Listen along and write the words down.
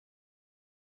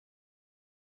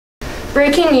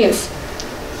Breaking news.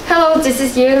 Hello, this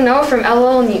is Yeo from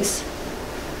LOL News.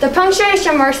 The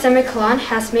punctuation mark semicolon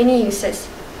has many uses.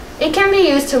 It can be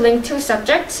used to link two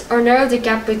subjects or narrow the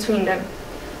gap between them.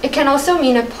 It can also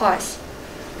mean a pause.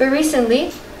 But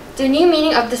recently, the new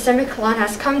meaning of the semicolon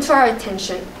has come to our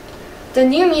attention. The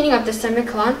new meaning of the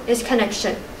semicolon is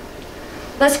connection.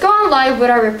 Let's go on live with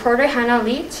our reporter Hannah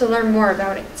Lee to learn more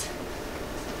about it.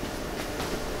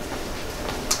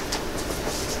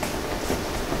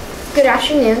 Good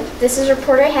afternoon, this is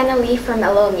reporter Hannah Lee from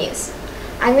LO News.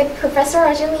 I'm with Professor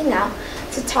Ajin Lee now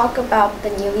to talk about the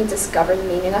newly discovered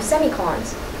meaning of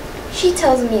semicolons. She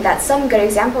tells me that some good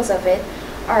examples of it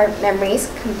are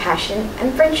memories, compassion,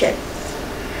 and friendship.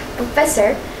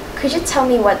 Professor, could you tell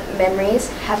me what memories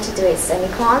have to do with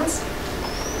semicolons?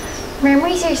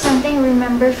 Memories are something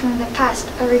remembered from the past,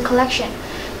 a recollection.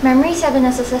 Memories have been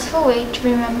a successful way to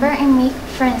remember and make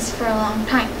friends for a long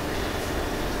time.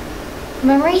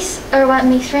 Memories are what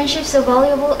makes friendship so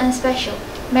valuable and special.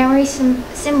 Memories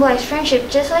symbolize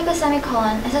friendship just like a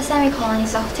semicolon, as a semicolon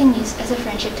is often used as a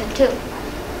friendship tattoo.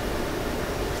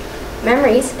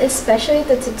 Memories, especially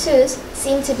the tattoos,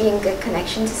 seem to be in good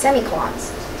connection to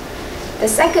semicolons. The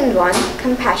second one,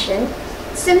 compassion,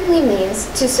 simply means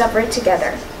to suffer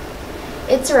together.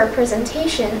 It's a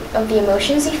representation of the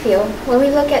emotions we feel when we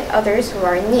look at others who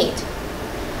are in need.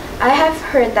 I have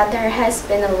heard that there has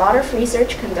been a lot of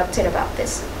research conducted about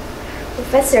this.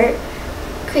 Professor,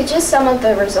 could you sum up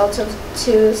the results of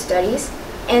two studies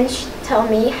and tell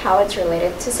me how it's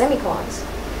related to semicolons?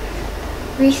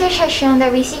 Research has shown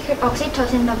that we secrete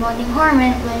oxytocin, the bonding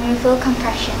hormone, when we feel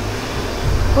compassion,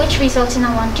 which results in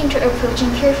a wanting to approach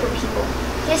and care for people.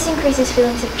 This increases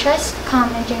feelings of trust, calm,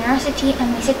 and generosity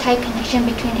and makes a tight connection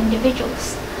between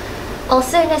individuals.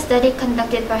 Also, in a study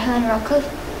conducted by Helen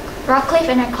Rockcliffe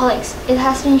and her colleagues, it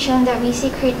has been shown that we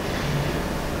secrete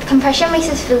compassion makes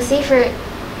us feel safer,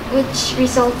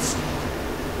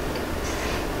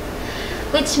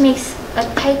 which makes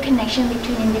a tight connection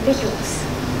between individuals.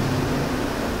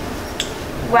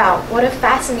 Wow, what a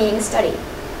fascinating study.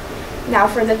 Now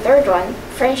for the third one,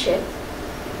 friendship.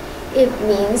 It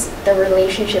means the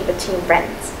relationship between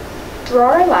friends.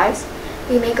 Throughout our lives,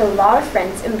 we make a lot of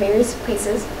friends in various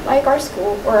places like our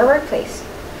school or our workplace.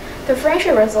 The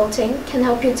friendship resulting can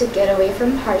help you to get away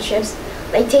from hardships,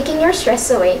 like taking your stress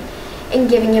away and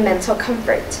giving you mental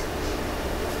comfort.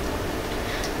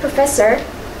 Professor,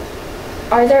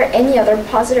 are there any other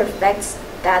positive effects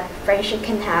that friendship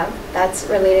can have that's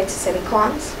related to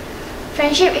semicolons?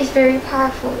 Friendship is very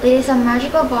powerful. It is a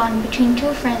magical bond between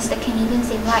two friends that can even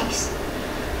save lives.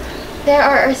 There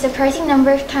are a surprising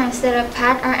number of times that a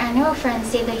pet or animal friend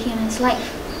saved a human's life.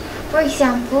 For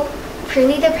example,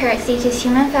 Curly the parrot saved his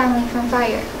human family from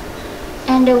fire,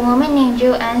 and a woman named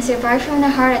Joanne survived from a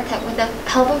heart attack with the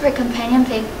help of her companion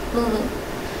pig, Lulu.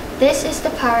 This is the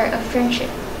power of friendship.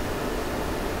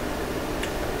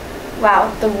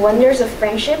 Wow, the wonders of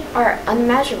friendship are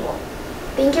unimaginable.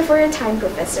 Thank you for your time,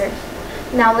 Professor.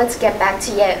 Now let's get back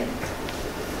to Yeon.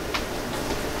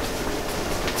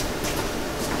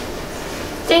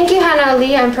 Thank you, Hannah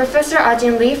Lee and Professor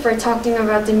Ajin Lee for talking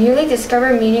about the newly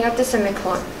discovered meaning of the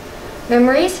semicolon.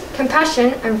 Memories,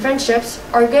 compassion, and friendships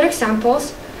are good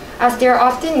examples as they are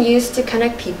often used to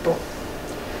connect people.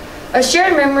 A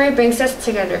shared memory brings us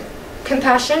together.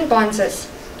 Compassion bonds us.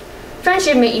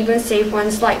 Friendship may even save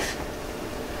one's life.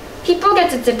 People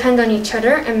get to depend on each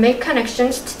other and make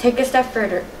connections to take a step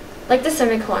further, like the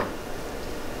semicolon.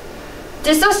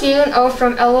 This was Yoon Oh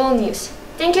from LOL News.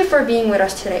 Thank you for being with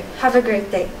us today. Have a great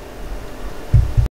day.